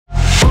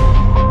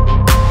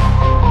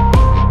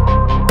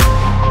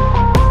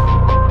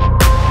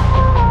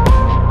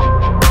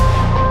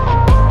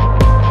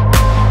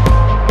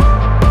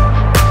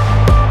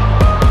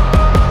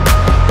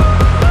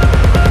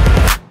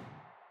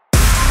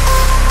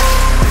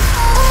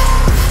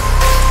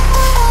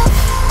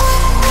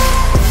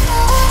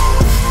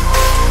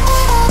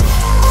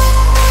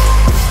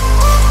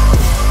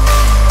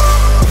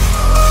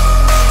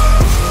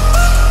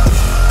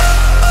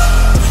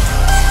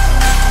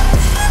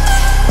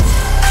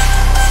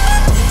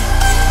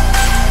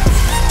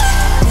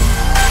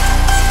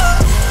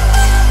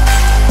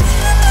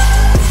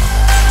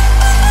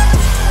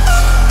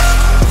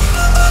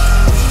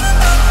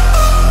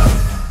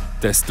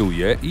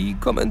Testuje i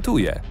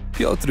komentuje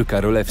Piotr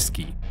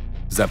Karolewski.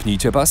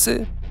 Zapnijcie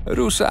pasy,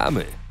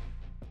 ruszamy!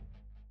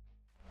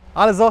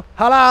 Also,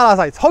 hallo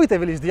allerseits. Heute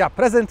will ich dir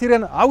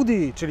präsentieren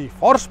Audi, czyli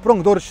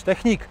Vorsprung durch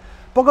Technik.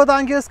 Pogoda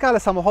angielska, ale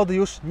samochody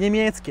już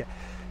niemieckie.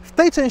 W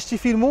tej części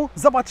filmu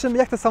zobaczymy,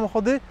 jak te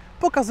samochody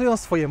pokazują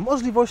swoje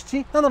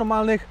możliwości na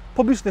normalnych,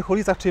 publicznych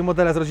ulicach, czyli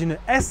modele z rodziny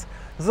S,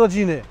 z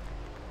rodziny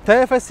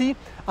TFSI,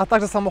 a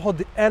także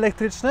samochody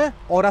elektryczne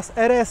oraz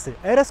RS-y,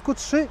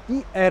 RSQ3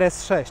 i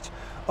RS6.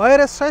 O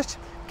RS6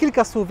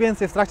 kilka słów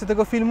więcej w trakcie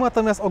tego filmu,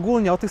 natomiast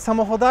ogólnie o tych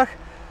samochodach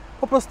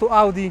po prostu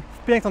Audi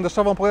w piękną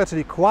deszczową pogodę,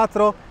 czyli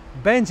Quattro,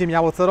 będzie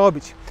miało co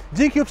robić.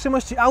 Dzięki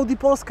uprzejmości Audi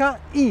Polska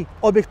i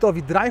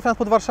obiektowi DriveLand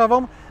pod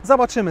Warszawą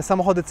zobaczymy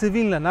samochody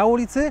cywilne na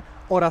ulicy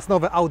oraz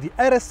nowe Audi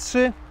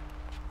RS3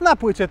 na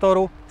płycie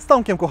toru z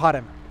Tomkiem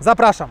Kucharem.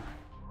 Zapraszam!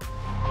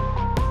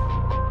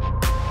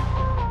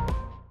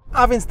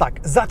 A więc tak,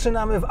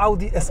 zaczynamy w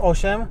Audi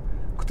S8,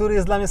 który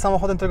jest dla mnie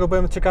samochodem, którego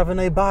byłem ciekawy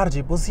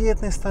najbardziej, bo z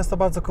jednej strony jest to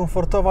bardzo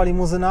komfortowa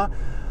limuzyna,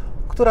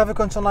 która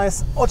wykończona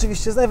jest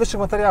oczywiście z najwyższych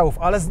materiałów,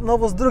 ale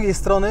znowu z drugiej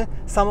strony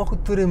samochód,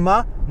 który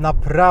ma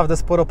naprawdę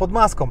sporo pod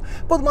maską.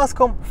 Pod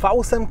maską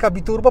V8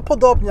 biturbo,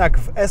 podobnie jak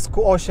w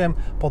SQ8,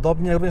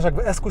 podobnie również jak w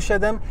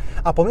SQ7,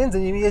 a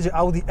pomiędzy nimi jedzie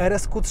Audi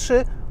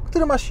RSQ3,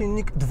 który ma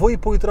silnik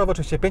 2,5-litrowy,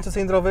 oczywiście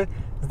 5-cylindrowy,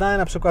 znany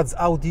na przykład z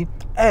Audi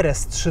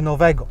RS3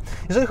 nowego.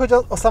 Jeżeli chodzi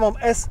o samą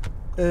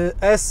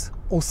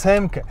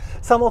S8,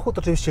 samochód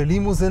oczywiście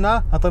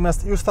limuzyna,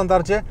 natomiast już w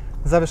standardzie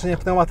zawieszenie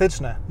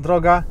pneumatyczne.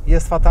 Droga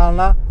jest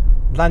fatalna,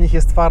 dla nich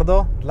jest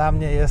twardo, dla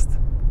mnie jest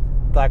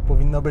tak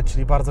powinno być,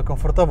 czyli bardzo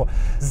komfortowo.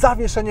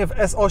 Zawieszenie w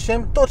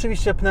S8 to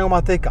oczywiście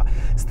pneumatyka.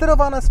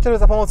 Sterowane jest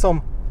za pomocą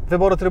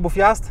wyboru trybów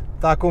jazd,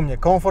 tak u mnie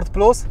Comfort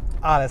Plus,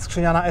 ale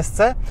skrzynia na SC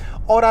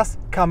oraz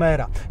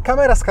kamera.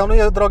 Kamera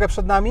skanuje drogę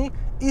przed nami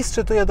i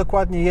szczytuje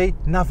dokładnie jej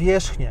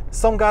nawierzchnię.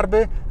 Są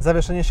garby,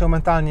 zawieszenie się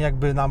mentalnie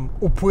jakby nam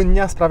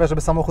upłynnia, sprawia,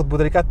 żeby samochód był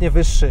delikatnie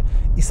wyższy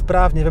i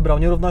sprawnie wybrał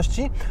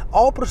nierówności, a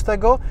oprócz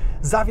tego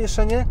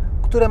zawieszenie,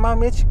 które ma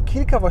mieć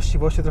kilka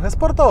właściwości trochę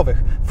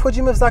sportowych.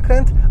 Wchodzimy w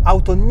zakręt,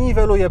 auto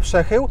niweluje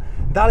przechył,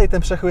 dalej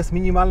ten przechył jest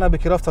minimalny, aby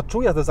kierowca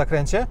czuł jazdę w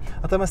zakręcie,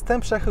 natomiast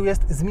ten przechył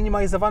jest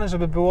zminimalizowany,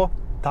 żeby było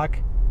tak,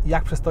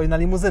 jak przystoi na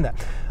limuzynę.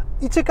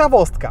 I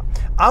ciekawostka,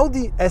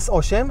 Audi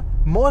S8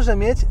 może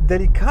mieć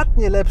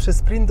delikatnie lepszy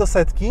sprint do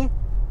setki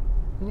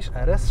niż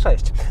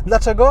RS6.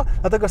 Dlaczego?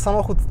 Dlatego, że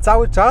samochód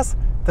cały czas,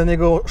 ten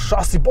jego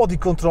chassis body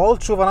control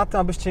czuwa na tym,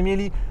 abyście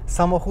mieli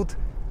samochód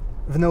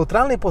w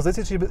neutralnej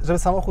pozycji, czyli żeby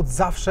samochód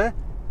zawsze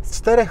z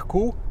 4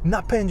 kół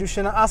napędził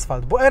się na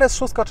asfalt, bo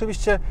RS6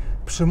 oczywiście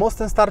przy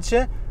mocnym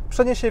starcie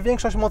przeniesie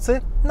większość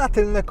mocy na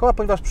tylne koła,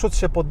 ponieważ przód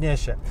się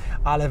podniesie,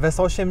 ale w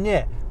S8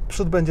 nie.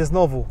 Przód będzie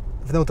znowu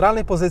w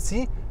neutralnej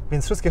pozycji,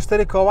 więc wszystkie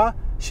 4 koła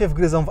się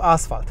wgryzą w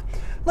asfalt.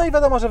 No i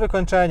wiadomo, że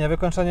wykończenie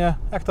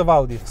jak to w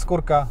Audi,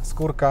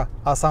 skórka,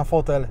 a sam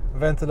fotel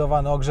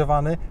wentylowany,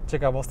 ogrzewany,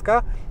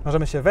 ciekawostka,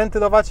 możemy się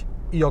wentylować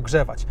i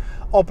ogrzewać.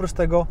 Oprócz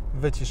tego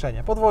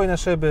wyciszenie, podwójne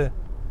szyby,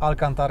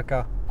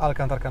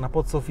 alkantarka na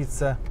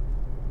podsufitce.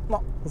 No,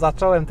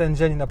 zacząłem ten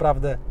dzień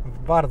naprawdę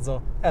w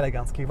bardzo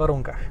eleganckich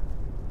warunkach.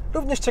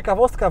 Również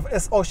ciekawostka w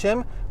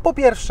S8, po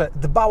pierwsze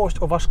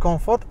dbałość o Wasz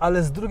komfort,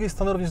 ale z drugiej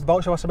strony również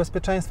dbałość o Wasze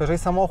bezpieczeństwo. Jeżeli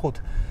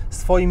samochód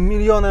swoim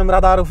milionem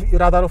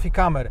radarów i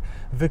kamer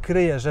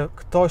wykryje, że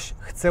ktoś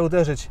chce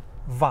uderzyć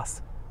w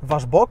Was, w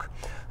Wasz bok,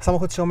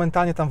 samochód się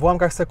momentalnie tam w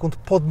ułamkach sekund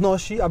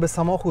podnosi, aby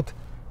samochód,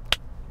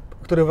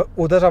 który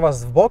uderza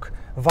Was w bok,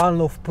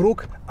 walnął w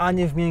próg, a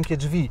nie w miękkie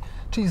drzwi.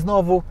 Czyli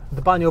znowu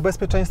dbanie o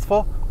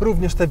bezpieczeństwo,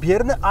 również te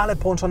bierne, ale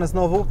połączone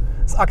znowu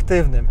z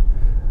aktywnym.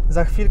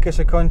 Za chwilkę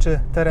się kończy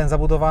teren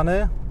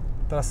zabudowany.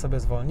 Teraz sobie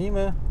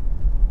zwolnimy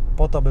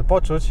po to, by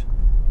poczuć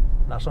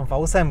naszą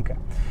V8.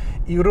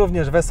 I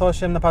również w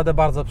S8 naprawdę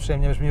bardzo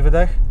przyjemnie brzmi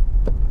wydech.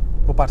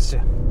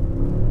 Popatrzcie.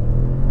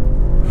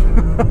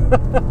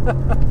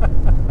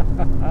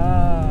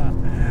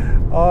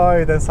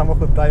 Oj, ten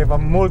samochód daje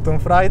Wam multum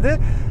frajdy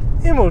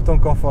i multum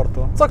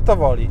komfortu. Co kto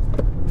woli?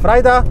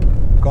 Frajda,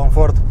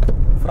 komfort.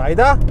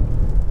 Frajda,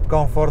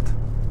 komfort.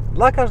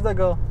 Dla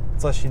każdego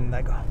coś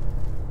innego.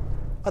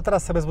 A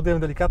teraz sobie zbudujemy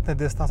delikatny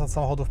dystans od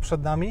samochodów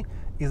przed nami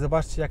i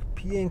zobaczcie, jak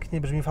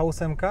pięknie brzmi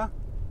V8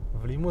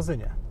 w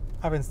limuzynie.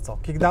 A więc co?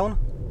 Kickdown?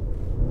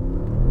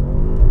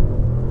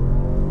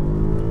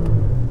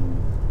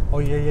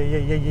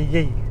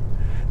 Ojej.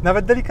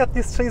 Nawet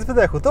delikatnie strzeli z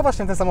wydechu. To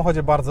właśnie w tym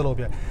samochodzie bardzo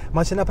lubię.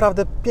 Macie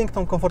naprawdę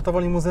piękną, komfortową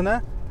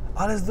limuzynę,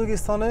 ale z drugiej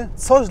strony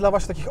coś dla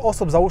właśnie takich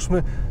osób,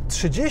 załóżmy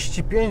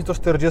 35 do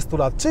 40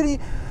 lat, czyli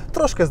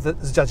troszkę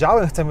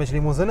zdziadziałem, chcemy mieć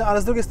limuzynę,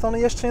 ale z drugiej strony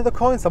jeszcze nie do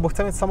końca, bo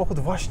chcemy mieć samochód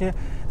właśnie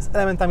z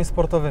elementami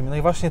sportowymi. No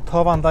i właśnie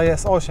to Wam daje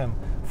S8.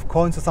 W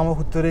końcu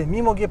samochód, który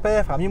mimo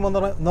GPF-a, mimo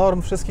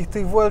norm wszystkich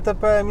tych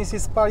WLTP, emisji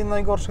spalin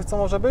najgorszych, co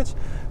może być,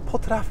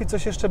 potrafi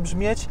coś jeszcze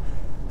brzmieć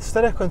z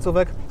 4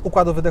 końcówek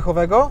układu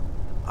wydechowego,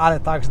 ale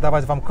także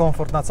dawać Wam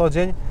komfort na co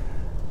dzień.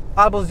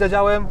 Albo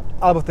zdziadziałem,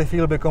 albo w tej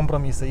chwili lubię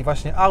kompromisy. I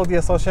właśnie Audi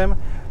S8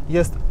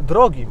 jest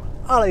drogim,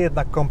 ale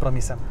jednak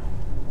kompromisem.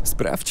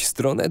 Sprawdź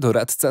stronę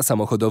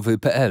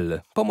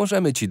doradcasamochodowy.pl.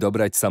 Pomożemy Ci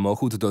dobrać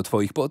samochód do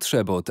Twoich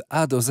potrzeb od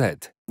A do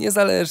Z,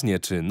 niezależnie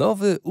czy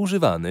nowy,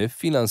 używany, w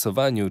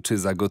finansowaniu czy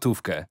za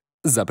gotówkę.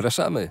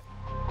 Zapraszamy!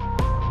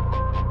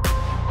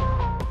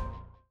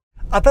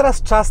 A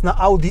teraz czas na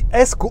Audi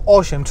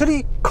SQ8,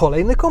 czyli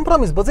kolejny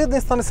kompromis, bo z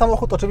jednej strony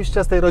samochód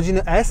oczywiście z tej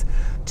rodziny S,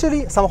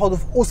 czyli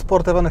samochodów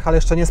usportowionych, ale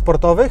jeszcze nie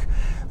sportowych,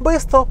 bo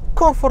jest to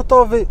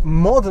komfortowy,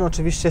 modny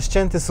oczywiście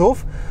ścięty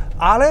SUV,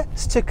 ale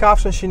z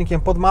ciekawszym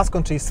silnikiem pod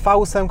maską, czyli z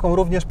V8,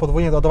 również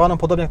podwójnie doładowaną,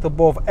 podobnie jak to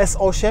było w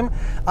S8,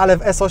 ale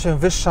w S8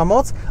 wyższa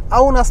moc,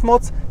 a u nas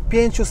moc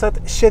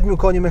 507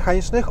 koni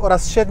mechanicznych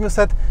oraz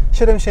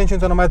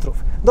 770 Nm.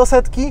 Do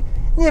setki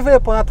niewiele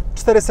ponad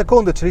 4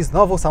 sekundy, czyli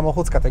znowu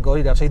samochód z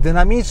kategorii raczej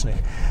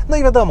dynamicznych. No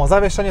i wiadomo,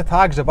 zawieszenie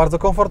także bardzo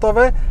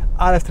komfortowe,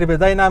 ale w trybie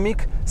Dynamic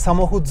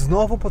samochód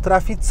znowu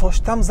potrafi coś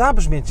tam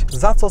zabrzmieć,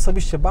 za co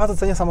osobiście bardzo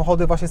cenię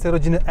samochody właśnie z tej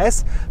rodziny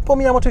S.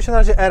 Pomijam oczywiście na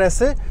razie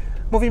RS-y,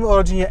 mówimy o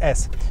rodzinie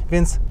S,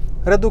 więc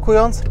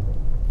redukując,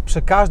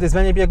 przy każdej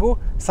zmianie biegu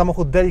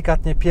samochód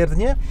delikatnie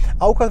pierdnie,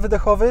 a układ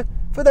wydechowy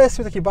wydaje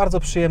się taki bardzo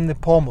przyjemny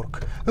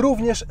pomruk.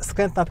 Również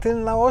skrętna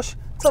tylna oś,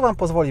 co Wam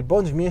pozwoli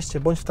bądź w mieście,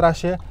 bądź w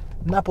trasie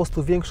na po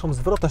prostu większą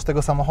zwrotność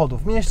tego samochodu.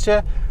 W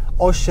mieście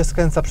oś się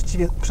skręca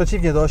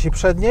przeciwnie do osi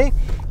przedniej,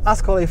 a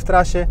z kolei w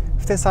trasie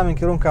w tym samym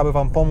kierunku, aby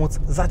Wam pomóc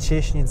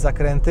zacieśnić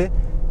zakręty,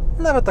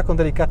 nawet taką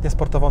delikatnie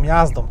sportową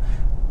jazdą.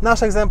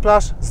 Nasz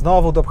egzemplarz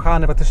znowu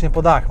dopchany praktycznie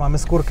po dach. Mamy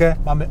skórkę,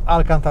 mamy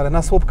alkantarę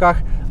na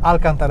słupkach,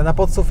 alkantarę na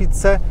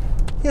podsufitce.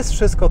 Jest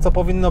wszystko, co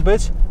powinno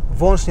być,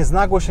 włącznie z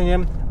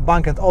nagłośnieniem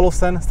Bang &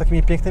 Olufsen z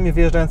takimi pięknymi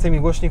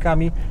wyjeżdżającymi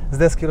głośnikami z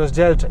deski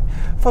rozdzielczej.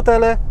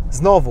 Fotele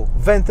znowu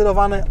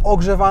wentylowane,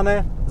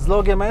 ogrzewane z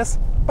logiem S.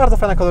 Bardzo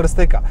fajna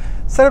kolorystyka.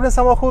 Srebrny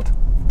samochód,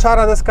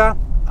 czarna deska,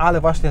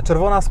 ale właśnie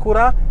czerwona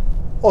skóra.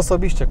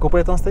 Osobiście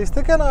kupuję tą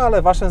stylistykę, no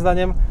ale Waszym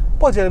zdaniem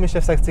podzielmy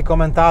się w sekcji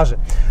komentarzy.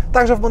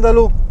 Także w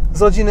modelu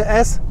z rodziny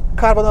S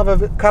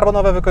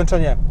karbonowe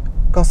wykończenie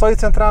konsoli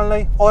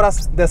centralnej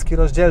oraz deski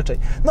rozdzielczej.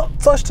 No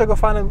coś, czego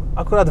fanem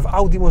akurat w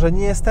Audi może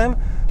nie jestem,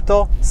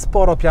 to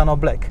sporo piano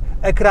black.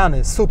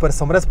 Ekrany super,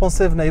 są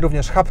responsywne i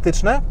również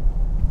haptyczne,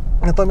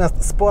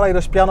 natomiast spora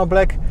ilość piano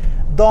black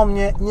do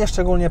mnie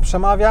nieszczególnie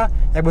przemawia.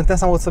 Jakbym ten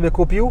samochód sobie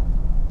kupił,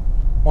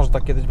 może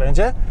tak kiedyś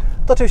będzie,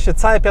 to oczywiście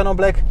całe piano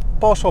black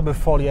poszłoby w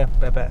folię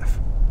PPF.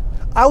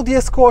 Audi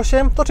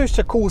SQ8 to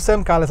oczywiście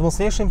Q8, ale z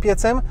mocniejszym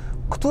piecem,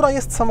 która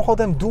jest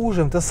samochodem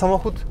dużym. To jest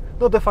samochód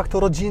no de facto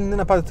rodzinny,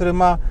 naprawdę, który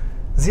ma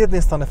z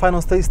jednej strony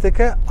fajną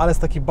stylistykę, ale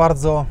jest taki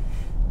bardzo,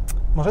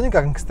 może nie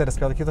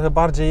gangsterski, ale taki trochę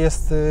bardziej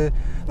jest,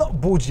 no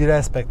budzi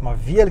respekt, ma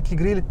wielki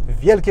grill,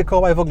 wielkie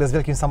koła i w ogóle jest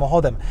wielkim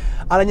samochodem.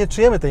 Ale nie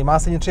czujemy tej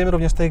masy, nie czujemy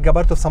również tych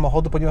gabarytów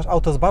samochodu, ponieważ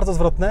auto jest bardzo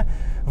zwrotne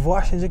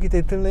właśnie dzięki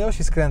tej tylnej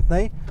osi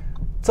skrętnej,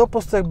 co po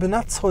prostu jakby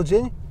na co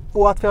dzień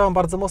ułatwia Wam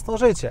bardzo mocno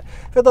życie.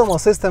 Wiadomo,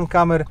 system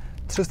kamer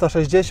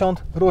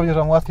 360 również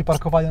Wam ułatwi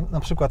parkowanie na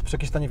przykład przy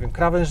jakichś, nie wiem,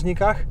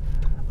 krawężnikach,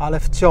 ale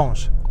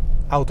wciąż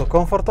auto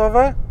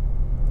komfortowe,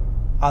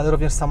 ale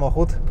również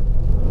samochód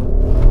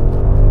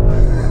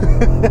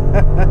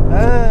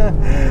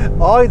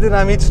oj,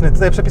 dynamiczny.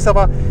 Tutaj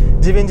przepisowa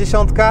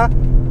 90,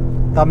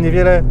 tam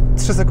niewiele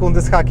 3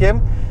 sekundy z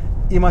hakiem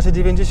i macie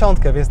 90,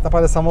 więc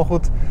naprawdę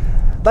samochód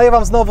daje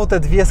Wam znowu te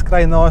dwie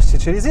skrajności,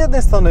 czyli z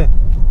jednej strony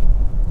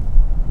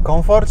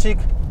komforcik,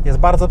 jest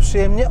bardzo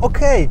przyjemnie, ok,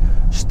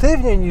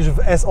 sztywniej niż w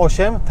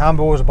S8, tam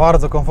było już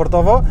bardzo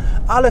komfortowo,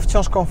 ale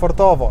wciąż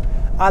komfortowo,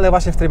 ale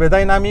właśnie w trybie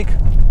Dynamic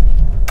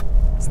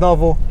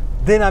znowu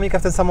dynamika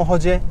w tym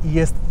samochodzie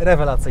jest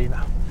rewelacyjna.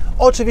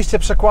 Oczywiście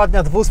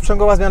przekładnia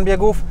dwusprzęgowa zmian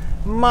biegów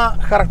ma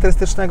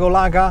charakterystycznego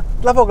laga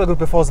dla w ogóle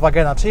grupy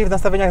Volkswagena, czyli w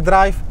nastawieniach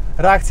drive,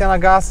 reakcja na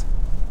gaz,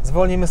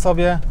 zwolnimy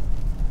sobie,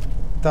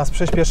 teraz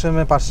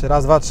przyspieszymy, patrzcie,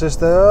 raz, dwa, trzy,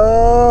 cztery,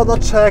 no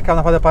czekam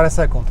naprawdę parę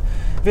sekund.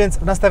 Więc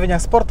w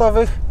nastawieniach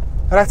sportowych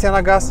reakcja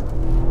na gaz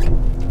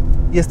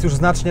jest już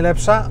znacznie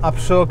lepsza, a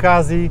przy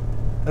okazji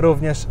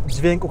również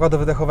dźwięk układu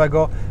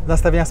wydechowego w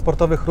nastawieniach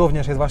sportowych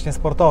również jest właśnie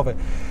sportowy.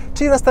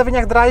 Czyli w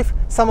nastawieniach drive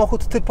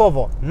samochód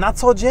typowo na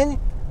co dzień,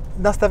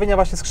 nastawienia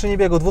właśnie skrzyni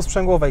biegu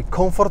dwusprzęgłowej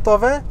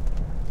komfortowe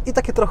i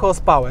takie trochę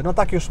ospałe. No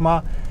tak już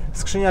ma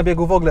skrzynia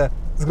biegu w ogóle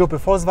z grupy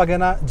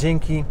Volkswagena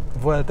dzięki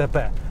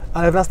WLTP.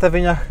 Ale w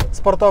nastawieniach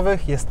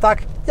sportowych jest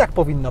tak, jak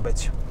powinno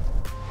być.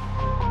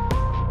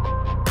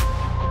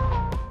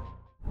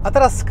 A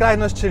teraz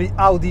skrajność, czyli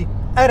Audi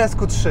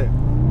RS3.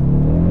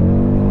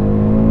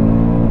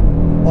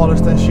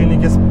 Ależ ten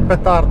silnik jest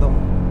petardą.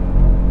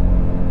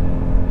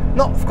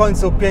 No, w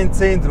końcu 5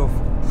 cylindrów.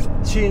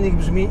 Silnik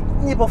brzmi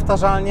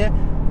niepowtarzalnie,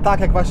 tak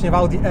jak właśnie w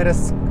Audi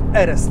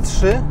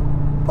RS3,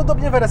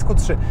 podobnie w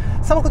RS3.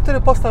 Samochód,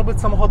 który powstał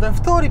być samochodem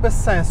w teorii bez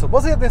sensu,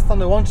 bo z jednej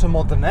strony łączy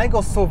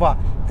modnego SUV-a,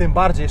 tym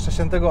bardziej jeszcze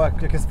świętego,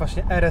 jak jest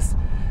właśnie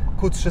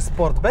RS3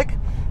 Sportback,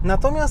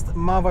 natomiast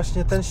ma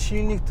właśnie ten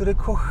silnik, który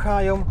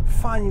kochają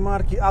fani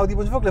marki Audi,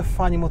 bądź w ogóle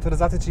fani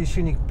motoryzacji, czyli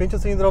silnik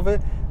 5-cylindrowy,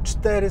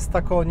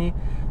 400 koni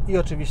i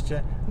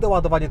oczywiście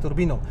doładowanie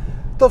turbiną.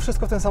 To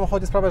wszystko w tym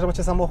samochodzie sprawia, że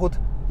macie samochód,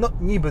 no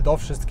niby do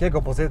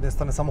wszystkiego, bo z jednej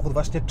strony samochód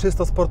właśnie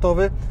czysto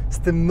sportowy, z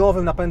tym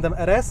nowym napędem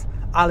RS,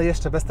 ale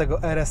jeszcze bez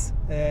tego RS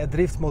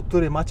Drift Mode,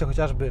 który macie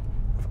chociażby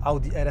w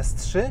Audi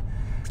RS3,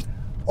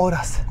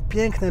 oraz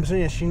piękne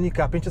brzmienie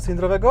silnika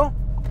 5-cylindrowego,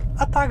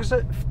 a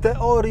także w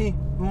teorii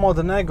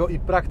modnego i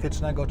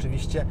praktycznego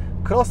oczywiście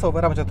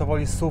crossovera, będzie to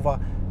woli SUV-a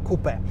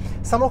coupé.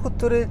 Samochód,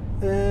 który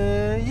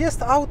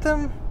jest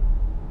autem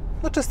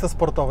no czysto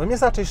sportowym,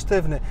 jest raczej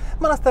sztywny,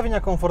 ma nastawienia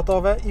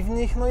komfortowe i w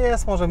nich no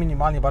jest może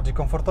minimalnie bardziej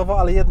komfortowo,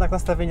 ale jednak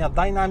nastawienia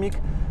Dynamic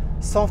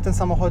są w tym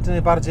samochodzie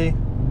najbardziej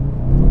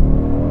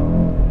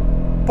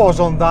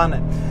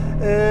pożądane.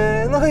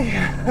 No i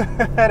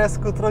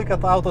RS3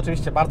 to auto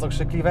oczywiście bardzo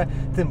krzykliwe,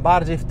 tym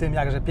bardziej w tym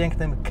jakże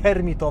pięknym,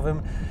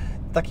 kermitowym,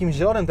 takim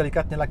zielonym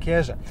delikatnie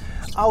lakierze.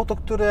 Auto,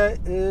 które,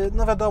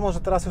 no wiadomo, że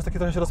teraz już takie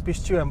trochę się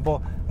rozpieściłem, bo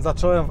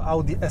zacząłem w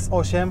Audi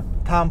S8,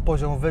 tam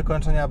poziom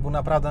wykończenia był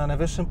naprawdę na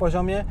najwyższym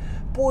poziomie,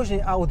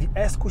 później Audi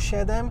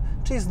SQ7,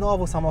 czyli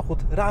znowu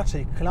samochód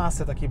raczej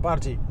klasy takiej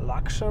bardziej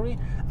luxury,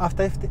 a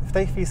w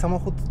tej chwili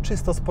samochód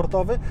czysto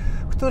sportowy,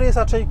 który jest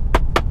raczej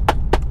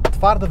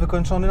twardo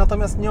wykończony,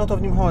 natomiast nie o to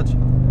w nim chodzi.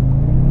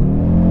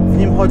 W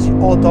nim chodzi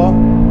o to,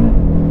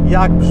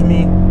 jak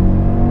brzmi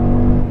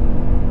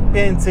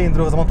 5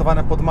 cylindrów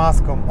zamontowane pod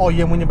maską. O,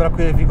 jemu nie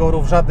brakuje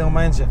wigoru w żadnym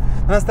momencie.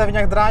 Na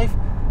nastawieniach Drive,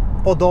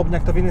 podobnie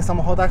jak to w innych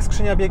samochodach,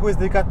 skrzynia biegu jest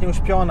delikatnie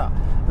uśpiona.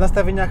 W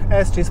nastawieniach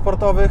S, czyli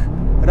sportowych,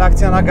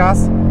 reakcja na gaz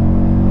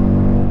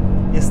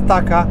jest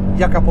taka,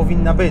 jaka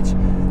powinna być.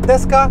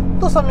 Deska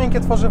to są miękkie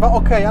tworzywa,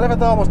 ok, ale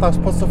wiadomo, że ta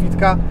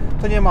podsufitka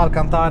to nie ma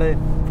alkantary.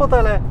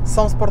 Fotele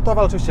są sportowe,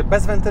 ale oczywiście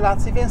bez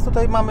wentylacji, więc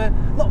tutaj mamy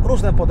no,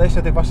 różne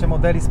podejście tych właśnie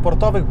modeli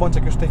sportowych, bądź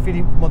jak już w tej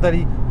chwili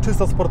modeli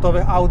czysto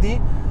sportowych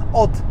Audi,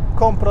 od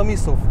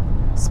kompromisów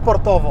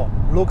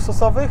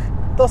sportowo-luksusowych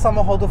do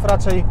samochodów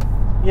raczej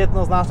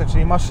jednoznacznych,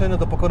 czyli maszyny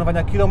do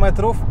pokonywania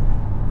kilometrów,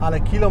 ale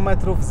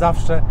kilometrów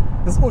zawsze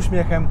z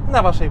uśmiechem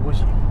na Waszej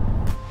buzi.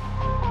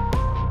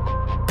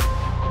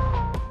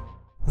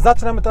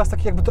 Zaczynamy teraz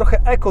taki jakby trochę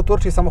eco-tour,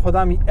 czyli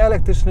samochodami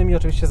elektrycznymi,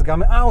 oczywiście z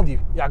gamy Audi,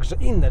 jakże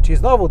inne, czyli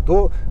znowu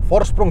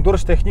Vorsprung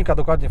durch Technika,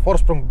 dokładnie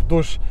Vorsprung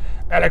durch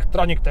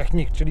Electronic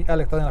Technik, czyli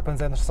elektrony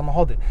napędzają nasze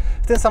samochody.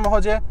 W tym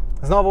samochodzie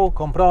znowu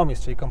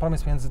kompromis, czyli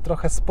kompromis między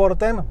trochę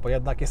sportem, bo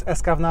jednak jest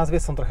SK w nazwie,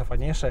 są trochę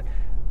fajniejsze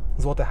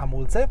złote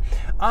hamulce,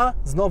 a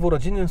znowu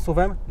rodzinnym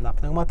SUV-em na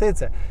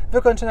pneumatyce.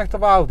 Wykończenie jak to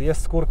w Audi,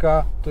 jest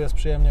skórka, tu jest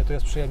przyjemnie,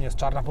 jest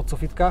czarna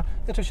podsufitka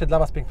i oczywiście dla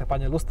Was piękne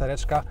panie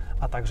lustereczka,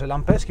 a także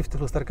lampeczki w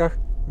tych lusterkach,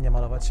 nie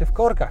malować się w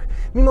korkach.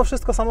 Mimo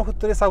wszystko samochód,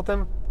 który jest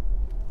autem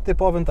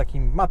typowym,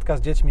 takim matka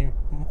z dziećmi,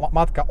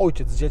 matka,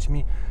 ojciec z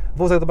dziećmi,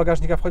 wózek do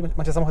bagażnika wchodzi,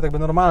 macie samochód jakby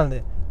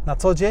normalny na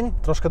co dzień,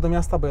 troszkę do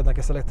miasta, bo jednak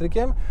jest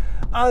elektrykiem,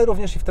 ale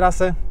również i w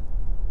trasę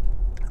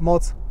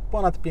moc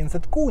ponad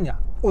 500 kółnia,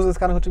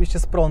 uzyskanych oczywiście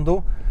z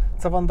prądu,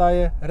 co Wam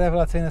daje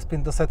rewelacyjne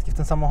spin do setki w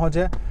tym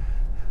samochodzie.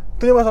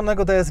 Tu nie ma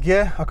żadnego DSG,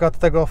 akurat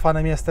tego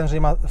fanem jestem, że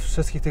nie ma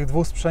wszystkich tych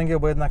dwóch sprzęgieł,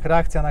 bo jednak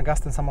reakcja na gaz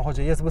w tym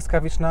samochodzie jest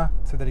błyskawiczna.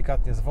 Sobie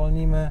delikatnie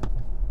zwolnimy,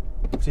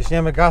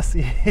 wciśniemy gaz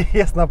i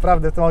jest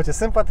naprawdę w tym aucie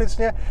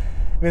sympatycznie,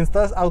 więc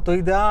to jest auto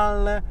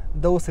idealne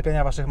do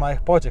usypiania Waszych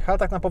małych pociech, ale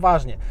tak na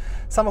poważnie.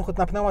 Samochód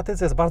na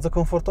pneumatyce jest bardzo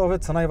komfortowy,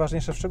 co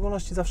najważniejsze w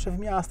szczególności zawsze w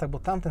miastach, bo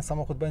tamten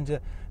samochód będzie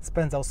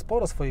spędzał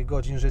sporo swoich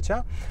godzin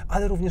życia,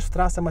 ale również w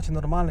trasę macie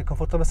normalny,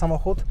 komfortowy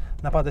samochód,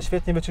 naprawdę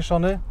świetnie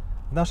wyciszony,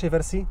 w naszej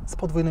wersji z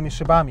podwójnymi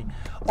szybami.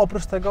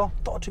 Oprócz tego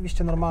to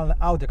oczywiście normalne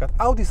Audi.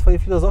 Audi w swojej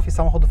filozofii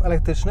samochodów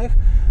elektrycznych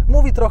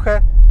mówi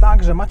trochę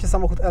tak, że macie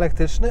samochód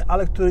elektryczny,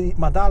 ale który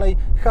ma dalej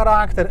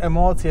charakter,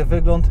 emocje,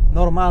 wygląd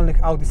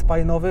normalnych Audi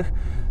spalinowych,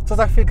 co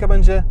za chwilkę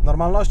będzie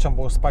normalnością,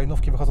 bo już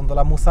spalinówki wychodzą do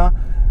lamusa.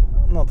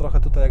 No trochę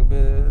tutaj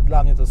jakby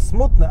dla mnie to jest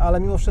smutne, ale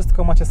mimo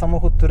wszystko macie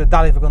samochód, który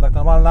dalej wygląda jak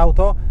normalne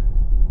auto,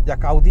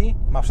 jak Audi,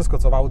 ma wszystko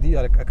co w Audi,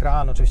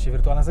 ekran, oczywiście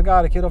wirtualne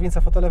zegary,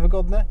 kierownice, fotele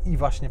wygodne i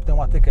właśnie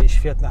pneumatykę i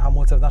świetne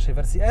hamulce w naszej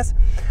wersji S,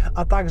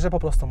 a także po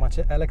prostu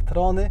macie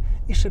elektrony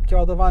i szybkie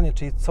ładowanie,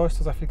 czyli coś,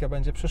 co za chwilkę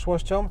będzie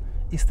przyszłością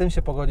i z tym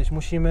się pogodzić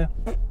musimy.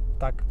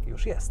 Tak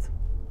już jest.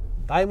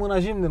 Daj mu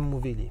na zimnym,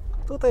 mówili.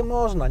 Tutaj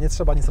można, nie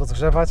trzeba nic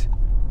rozgrzewać,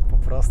 po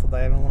prostu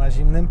dajemy mu na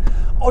zimnym.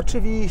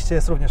 Oczywiście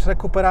jest również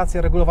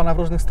rekuperacja regulowana w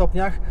różnych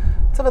stopniach,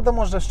 co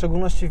wiadomo, że w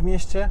szczególności w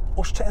mieście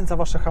oszczędza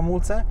Wasze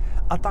hamulce,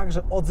 a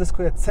także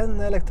odzyskuje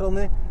cenne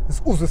elektrony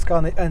z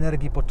uzyskanej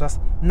energii podczas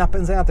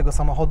napędzania tego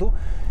samochodu.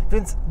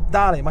 Więc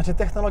dalej macie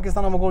technologię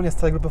znaną ogólnie z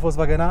całej grupy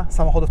Volkswagena,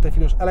 samochodów w tej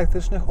chwili już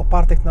elektrycznych,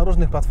 opartych na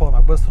różnych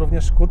platformach, bo jest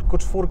również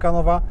Q4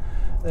 nowa,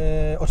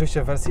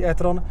 oczywiście w wersji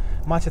e-tron.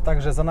 Macie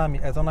także za nami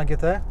e-trona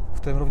GT, w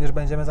którym również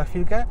będziemy za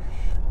chwilkę,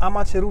 a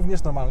macie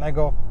również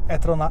normalnego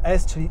e-trona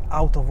S, czyli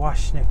auto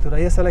właśnie,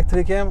 które jest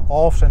elektrykiem,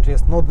 owszem, czy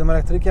jest nudnym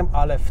elektrykiem,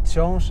 ale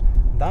wciąż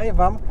daje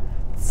Wam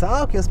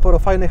całkiem sporo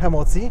fajnych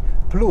emocji,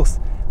 plus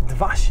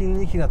dwa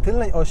silniki na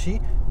tylnej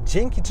osi,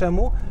 dzięki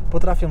czemu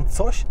potrafią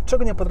coś,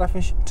 czego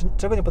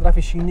nie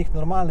potrafi silnik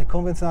normalny,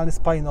 konwencjonalny,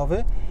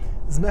 spalinowy,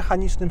 z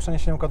mechanicznym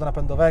przeniesieniem kodu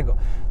napędowego.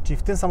 Czyli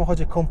w tym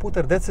samochodzie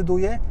komputer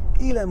decyduje,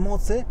 ile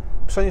mocy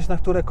przenieść na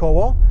które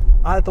koło,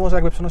 ale to może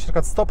jakby przenosić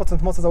na przykład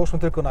 100% mocy, załóżmy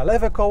tylko na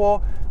lewe koło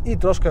i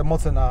troszkę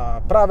mocy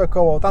na prawe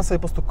koło. Tam sobie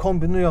po prostu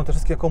kombinują te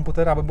wszystkie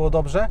komputery, aby było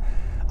dobrze,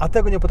 a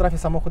tego nie potrafi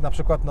samochód na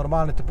przykład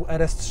normalny typu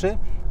RS3,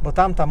 bo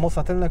tam ta moc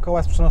na tylne koła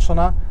jest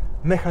przenoszona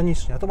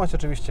mechanicznie. A tu macie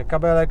oczywiście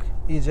kabelek,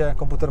 idzie,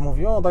 komputer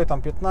mówi, o daj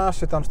tam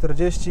 15, tam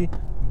 40,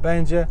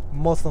 będzie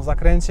mocno w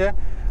zakręcie.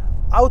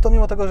 Auto,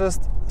 mimo tego, że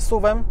jest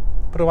SUV-em,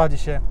 prowadzi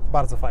się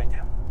bardzo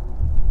fajnie.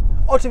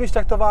 Oczywiście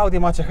jak to w Audi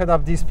macie head-up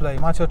display,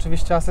 macie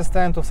oczywiście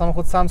asystentów,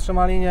 samochód sam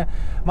trzyma linię,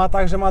 ma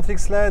także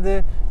matrix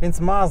LEDy, więc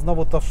ma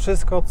znowu to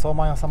wszystko, co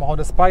mają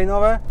samochody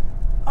spalinowe,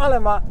 ale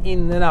ma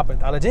inny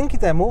napęd. Ale dzięki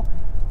temu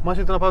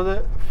macie tu naprawdę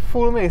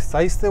full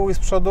miejsca i z tyłu i z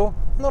przodu.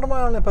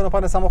 Normalny,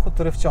 pełnoprawny samochód,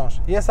 który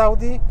wciąż jest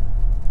Audi,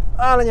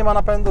 ale nie ma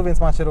napędu, więc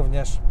macie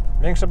również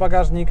większy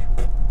bagażnik.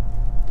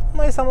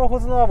 No i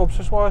samochód znowu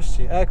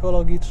przyszłości,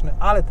 ekologiczny,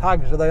 ale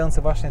także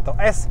dający właśnie to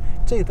S,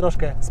 czyli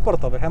troszkę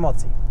sportowych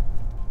emocji.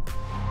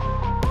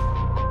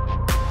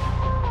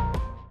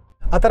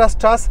 A teraz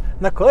czas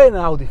na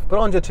kolejny Audi w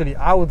prądzie, czyli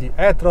Audi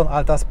e-tron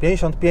Altas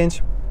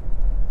 55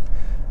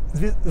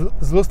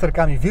 z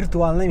lusterkami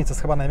wirtualnymi, co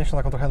jest chyba największą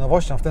taką trochę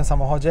nowością w tym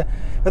samochodzie.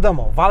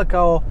 Wiadomo,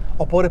 walka o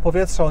opory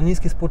powietrza, o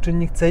niski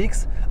współczynnik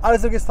CX, ale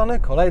z drugiej strony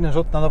kolejny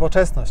rzut na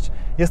nowoczesność.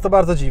 Jest to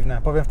bardzo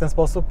dziwne, powiem w ten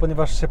sposób,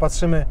 ponieważ się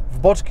patrzymy w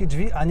boczki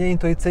drzwi, a nie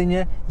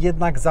intuicyjnie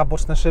jednak za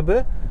boczne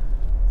szyby.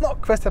 No,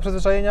 kwestia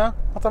przyzwyczajenia,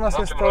 natomiast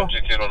jest to...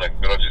 kierunek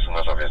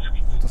Grodzisław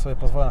Mazowiecki. To sobie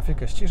pozwolę na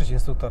chwilkę ściszyć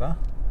instruktora.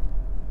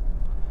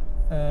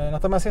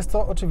 Natomiast jest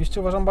to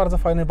oczywiście, uważam, bardzo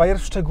fajny bajer,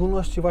 w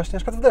szczególności właśnie na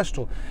przykład w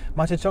deszczu.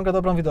 Macie ciągle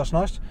dobrą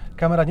widoczność,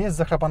 kamera nie jest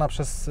zachrapana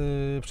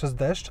przez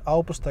deszcz, a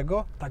oprócz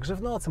tego także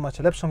w nocy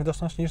macie lepszą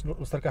widoczność niż w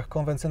lusterkach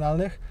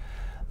konwencjonalnych.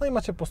 No i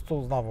macie po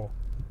prostu znowu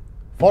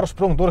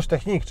Vorsprung durch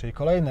Technik, czyli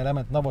kolejny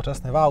element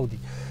nowoczesny w Audi.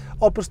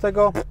 Oprócz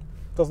tego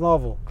to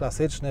znowu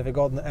klasyczny,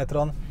 wygodny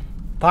e-tron,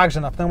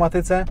 także na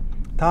pneumatyce,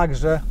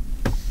 także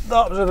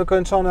dobrze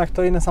wykończony, jak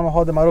to inne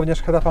samochody, ma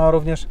również head-upa, ma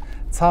również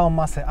całą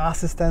masę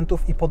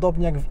asystentów i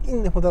podobnie jak w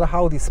innych modelach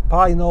Audi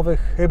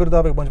spalinowych,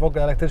 hybrydowych bądź w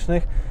ogóle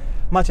elektrycznych,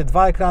 macie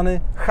dwa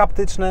ekrany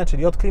haptyczne,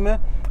 czyli od klimy,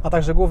 a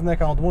także główny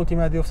ekran od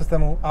multimediów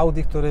systemu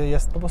Audi, który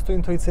jest po prostu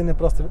intuicyjny,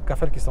 prosty.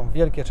 Kafelki są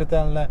wielkie,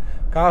 czytelne,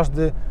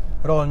 każdy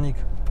rolnik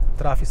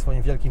trafi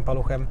swoim wielkim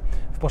paluchem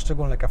w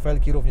poszczególne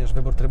kafelki, również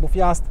wybór trybów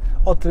jazd,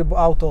 od trybu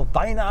Auto,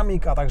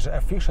 Dynamic, a także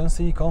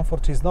Efficiency i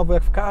Comfort, czyli znowu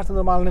jak w każdym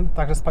normalnym,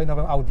 także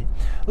spalinowym Audi.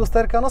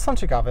 Lusterka, no są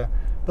ciekawe.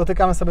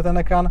 Dotykamy sobie ten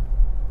ekran,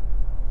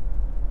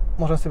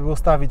 możemy sobie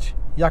ustawić,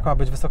 jak ma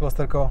być wysoko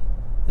lusterko,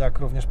 jak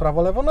również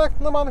prawo-lewo, no jak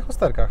w normalnych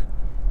lusterkach.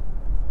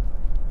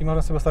 I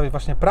możemy sobie ustawić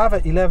właśnie prawe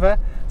i lewe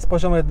z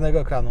poziomu jednego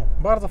ekranu.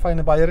 Bardzo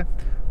fajny bajer,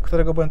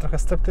 którego byłem trochę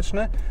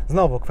sceptyczny.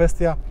 Znowu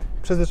kwestia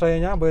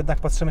przyzwyczajenia, bo jednak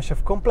patrzymy się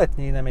w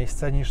kompletnie inne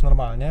miejsce niż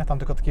normalnie. Tam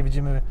tylko takie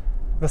widzimy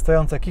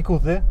wystające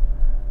kikuty,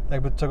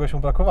 jakby czegoś mu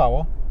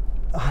brakowało.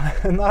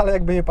 Ale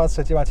jakby nie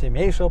patrzeć, macie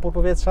mniejszy opór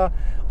powietrza,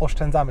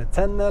 oszczędzamy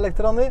cenne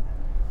elektrony,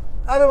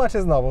 a Wy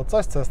macie znowu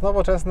coś, co jest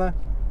nowoczesne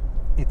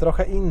i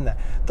trochę inne.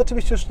 To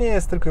oczywiście już nie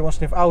jest tylko i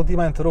wyłącznie w Audi,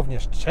 mają to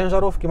również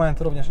ciężarówki, mają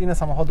to również inne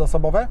samochody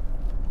osobowe,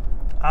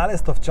 ale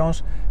jest to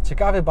wciąż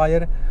ciekawy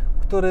bajer,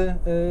 który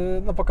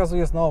no,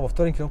 pokazuje znowu, w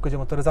którym kierunku idzie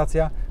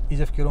motoryzacja,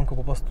 idzie w kierunku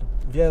po prostu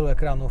wielu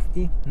ekranów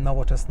i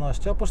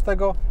nowoczesności. Oprócz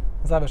tego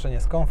zawieszenie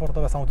jest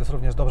komfortowe, samochód jest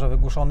również dobrze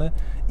wygłuszony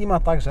i ma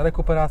także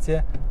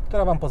rekuperację,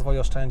 która Wam pozwoli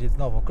oszczędzić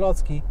znowu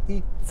klocki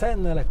i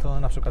cenne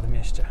elektrony, na przykład w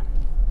mieście.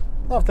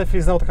 No w tej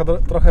chwili znowu taka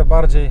trochę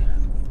bardziej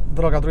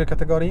droga drugiej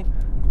kategorii,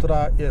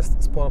 która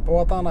jest sporo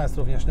połatana, jest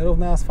również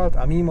nierówny asfalt,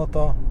 a mimo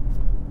to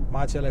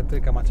macie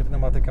elektrykę, macie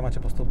pneumatykę, macie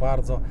po prostu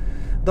bardzo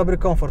dobry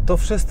komfort. To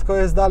wszystko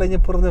jest dalej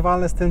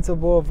nieporównywalne z tym, co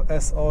było w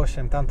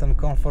S8. Tamten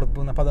komfort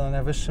był naprawdę na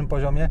najwyższym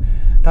poziomie.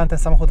 Tamten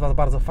samochód Was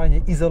bardzo fajnie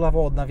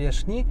izolował od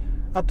nawierzchni,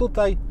 a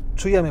tutaj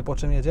czujemy, po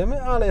czym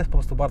jedziemy, ale jest po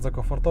prostu bardzo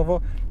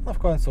komfortowo. No w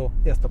końcu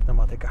jest to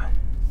pneumatyka.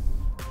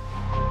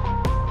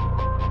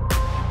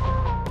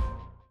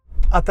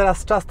 A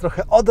teraz czas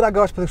trochę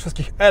odreagować po tych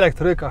wszystkich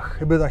elektrykach,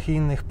 hybrydach i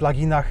innych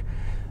pluginach.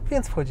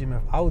 Więc wchodzimy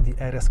w Audi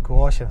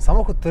RS8.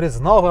 Samochód, który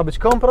znowu ma być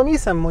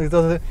kompromisem, moi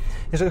drodzy,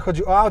 jeżeli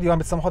chodzi o Audi. Ma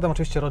być samochodem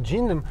oczywiście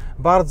rodzinnym,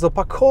 bardzo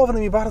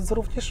pakownym i bardzo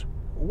również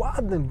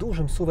ładnym,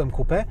 dużym SUV-em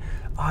coupé,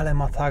 ale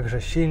ma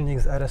także silnik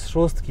z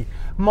RS6.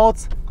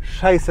 Moc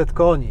 600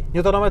 koni,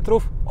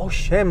 newtonometrów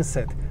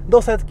 800,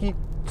 do setki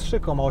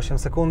 3,8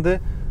 sekundy.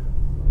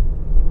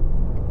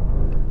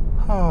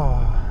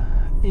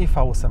 I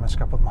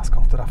V8 pod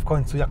maską, która w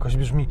końcu jakoś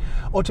brzmi.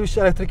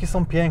 Oczywiście elektryki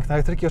są piękne,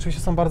 elektryki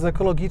oczywiście są bardzo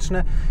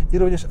ekologiczne i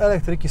również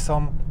elektryki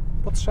są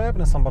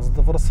potrzebne, są bardzo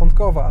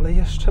zdroworozsądkowe, ale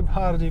jeszcze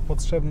bardziej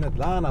potrzebne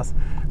dla nas,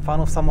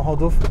 fanów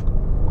samochodów,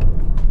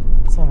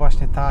 są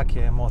właśnie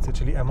takie emocje,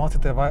 czyli emocje,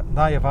 które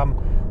daje Wam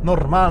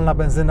normalna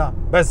benzyna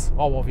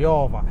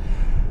bezołowiowa.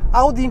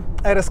 Audi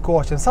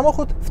RS8.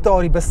 Samochód w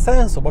teorii bez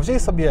sensu, bo wzięli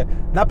sobie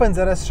napęd z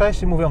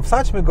RS6 i mówią,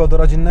 wsadźmy go do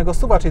rodzinnego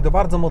SUV-a, czyli do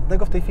bardzo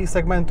modnego w tej chwili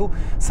segmentu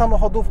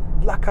samochodów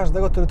dla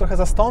każdego, który trochę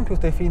zastąpił w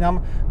tej chwili nam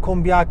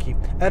kombiaki.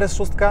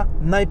 RS6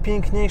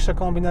 najpiękniejsze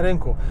kombi na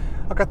rynku.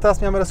 Akurat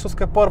teraz miałem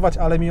RS6 porwać,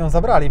 ale mi ją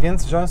zabrali,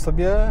 więc wziąłem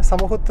sobie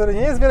samochód, który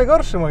nie jest wiele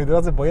gorszy, moi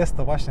drodzy, bo jest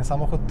to właśnie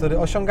samochód, który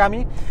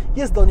osiągami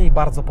jest do niej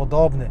bardzo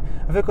podobny.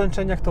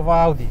 Wykończenie jak to w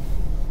Audi.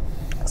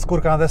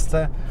 Skórka na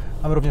desce,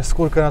 mamy również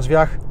skórkę na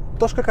drzwiach,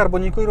 troszkę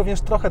karboniku i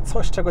również trochę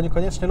coś, czego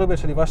niekoniecznie lubię,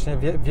 czyli właśnie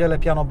wiele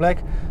piano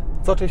black,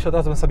 co oczywiście od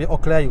razu bym sobie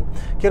okleił.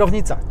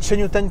 Kierownica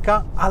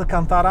cieniuteńka,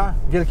 Alcantara,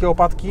 wielkie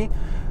łopatki,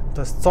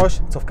 to jest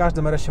coś, co w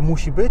każdym RS-ie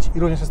musi być i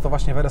również jest to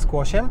właśnie w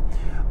RS8.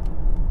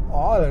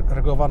 O,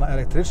 regulowana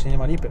elektrycznie, nie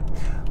ma lipy.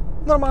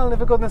 Normalny,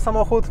 wygodny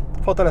samochód,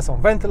 fotele są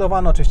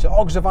wentylowane, oczywiście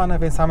ogrzewane,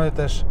 więc mamy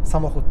też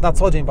samochód na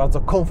co dzień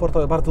bardzo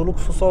komfortowy, bardzo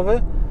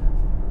luksusowy,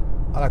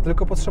 ale jak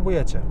tylko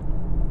potrzebujecie.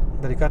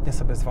 Delikatnie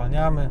sobie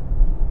zwalniamy,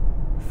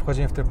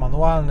 wchodzimy w tryb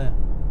manualny,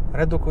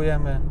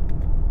 redukujemy.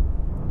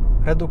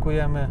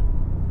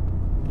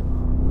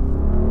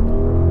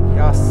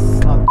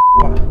 Jasna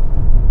d***a.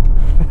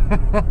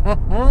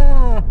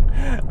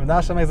 W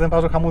naszym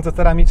egzemplarzu hamulce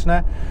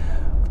ceramiczne,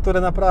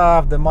 które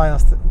naprawdę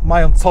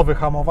mają co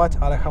wyhamować,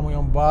 ale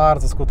hamują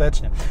bardzo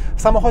skutecznie.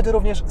 W samochodzie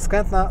również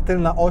skrętna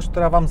tylna oś,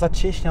 która Wam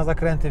zacieśnia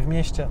zakręty w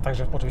mieście,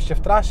 także oczywiście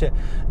w trasie.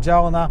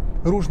 Działa ona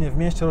różnie w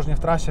mieście, różnie w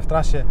trasie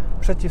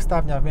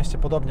przeciwstawnia, w mieście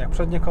podobnie jak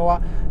przednie koła,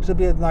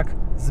 żeby jednak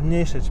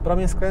zmniejszyć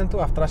promień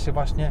skrętu, a w trasie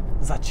właśnie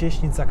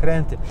zacieśnić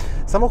zakręty.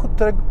 Samochód,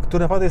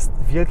 który naprawdę jest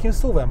wielkim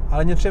SUV-em,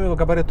 ale nie czujemy jego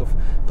gabarytów.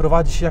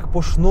 Prowadzi się jak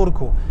po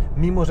sznurku,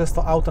 mimo że jest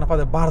to auto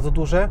naprawdę bardzo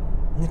duże,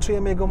 nie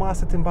czujemy jego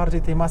masy, tym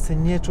bardziej tej masy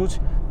nie czuć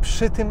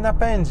przy tym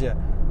napędzie.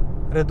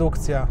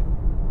 Redukcja,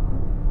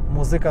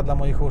 muzyka dla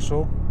moich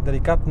uszu,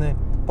 delikatny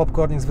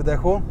popcornik z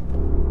wydechu,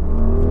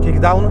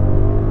 kickdown,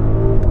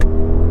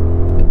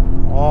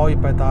 oj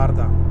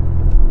petarda.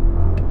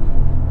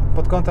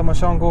 Pod kątem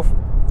osiągów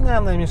nie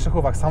mam najmniejszych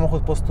uwag, samochód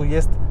po prostu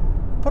jest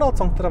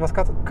procą, która Was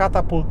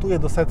katapultuje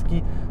do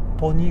setki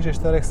poniżej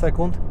 4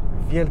 sekund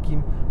w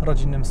wielkim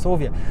rodzinnym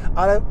SUV-ie.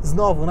 Ale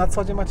znowu, na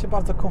co dzień macie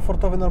bardzo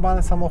komfortowy,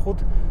 normalny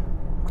samochód,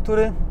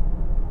 który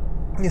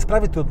nie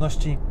sprawi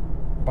trudności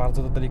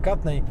bardzo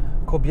delikatnej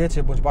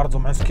kobiecie, bądź bardzo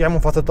męskiemu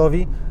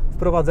facetowi w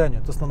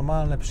prowadzeniu. To jest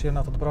normalne, przyjemne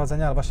auto do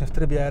prowadzenia, ale właśnie w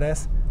trybie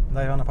RS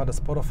daje wam naprawdę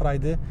sporo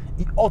frajdy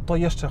i o to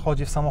jeszcze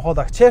chodzi w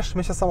samochodach.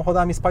 Cieszmy się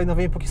samochodami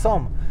spalinowymi, póki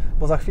są,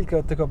 bo za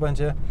chwilkę tylko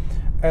będzie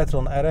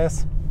e-tron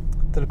RS,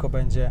 tylko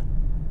będzie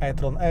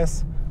e-tron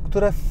S,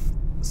 które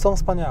są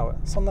wspaniałe,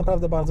 są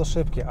naprawdę bardzo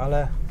szybkie,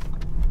 ale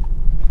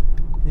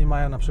nie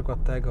mają na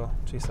przykład tego,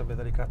 czyli sobie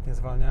delikatnie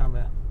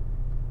zwalniamy.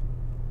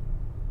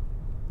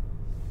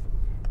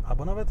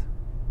 Albo nawet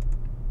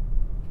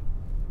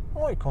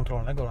oj,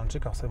 kontrolnego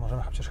lanczyka sobie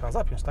możemy przecież chyba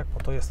zapiąć, tak? Bo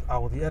to jest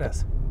Audi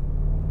RS.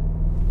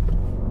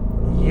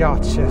 Ja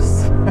cię.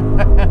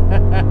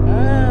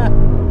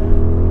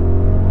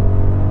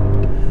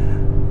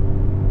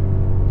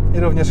 I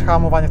również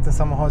hamowanie w tym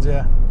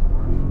samochodzie.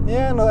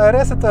 Nie no,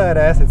 RS-y to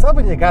RS-y, co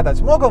by nie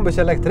gadać. Mogą być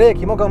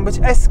elektryki, mogą być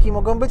S-ki,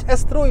 mogą być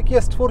S3,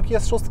 S4,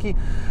 S6,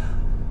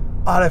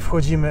 ale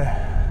wchodzimy.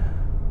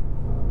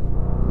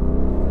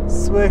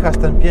 Słychać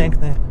ten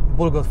piękny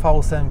bulgot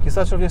V8.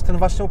 Słuchajcie, również ten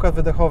właśnie układ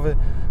wydechowy,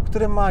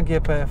 który ma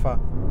GPF-a.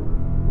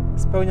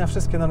 Spełnia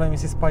wszystkie normy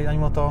emisji spalin, a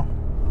mimo to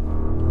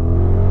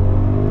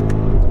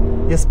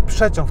jest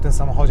przeciąg w tym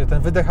samochodzie.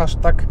 Ten wydech aż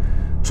tak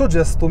czuć, że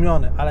jest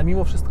stłumiony, ale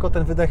mimo wszystko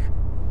ten wydech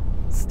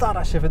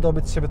stara się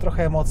wydobyć z siebie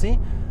trochę emocji,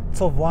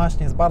 co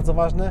właśnie jest bardzo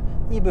ważne,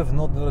 niby w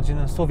nudnym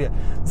rodzinnym SUV-ie.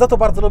 Za to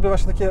bardzo lubię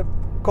właśnie takie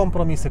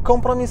kompromisy.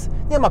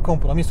 Nie ma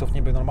kompromisów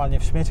niby normalnie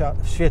w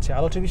świecie,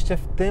 ale oczywiście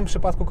w tym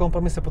przypadku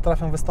kompromisy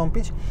potrafią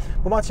wystąpić,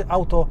 bo macie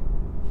auto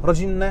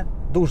rodzinne,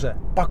 duże,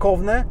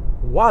 pakowne,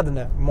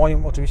 ładne,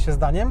 moim oczywiście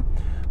zdaniem,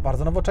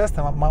 bardzo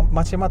nowoczesne,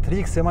 macie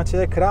matriksy,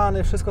 macie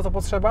ekrany, wszystko co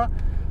potrzeba,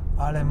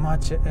 ale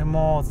macie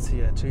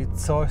emocje, czyli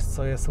coś,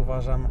 co jest,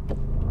 uważam,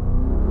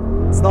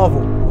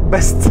 znowu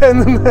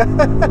bezcenne.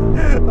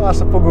 Aż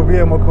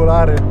pogubiłem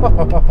okulary.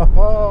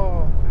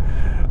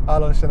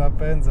 Ale on się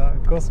napędza.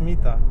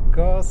 Kosmita.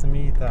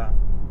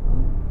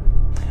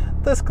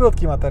 To jest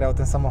krótki materiał w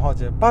tym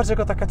samochodzie. Bardziej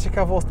jako taka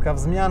ciekawostka,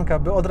 wzmianka,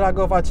 by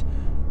odreagować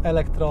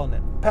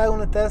elektrony.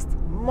 Pełny test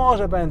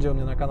może będzie u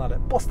mnie na kanale.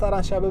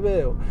 Postaram się, aby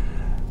był.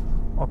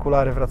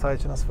 Okulary,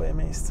 wracajcie na swoje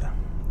miejsce.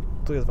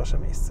 Tu jest Wasze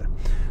miejsce.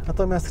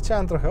 Natomiast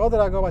chciałem trochę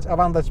odreagować, a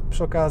Wam dać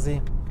przy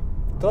okazji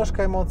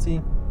troszkę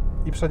emocji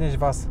i przenieść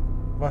Was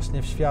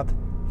właśnie w świat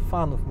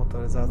fanów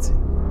motoryzacji,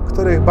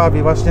 których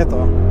bawi właśnie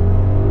to.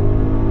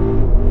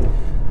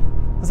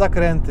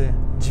 Zakręty,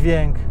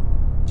 dźwięk,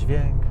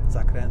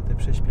 zakręty,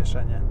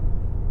 przyspieszenie.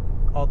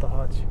 O to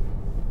chodzi.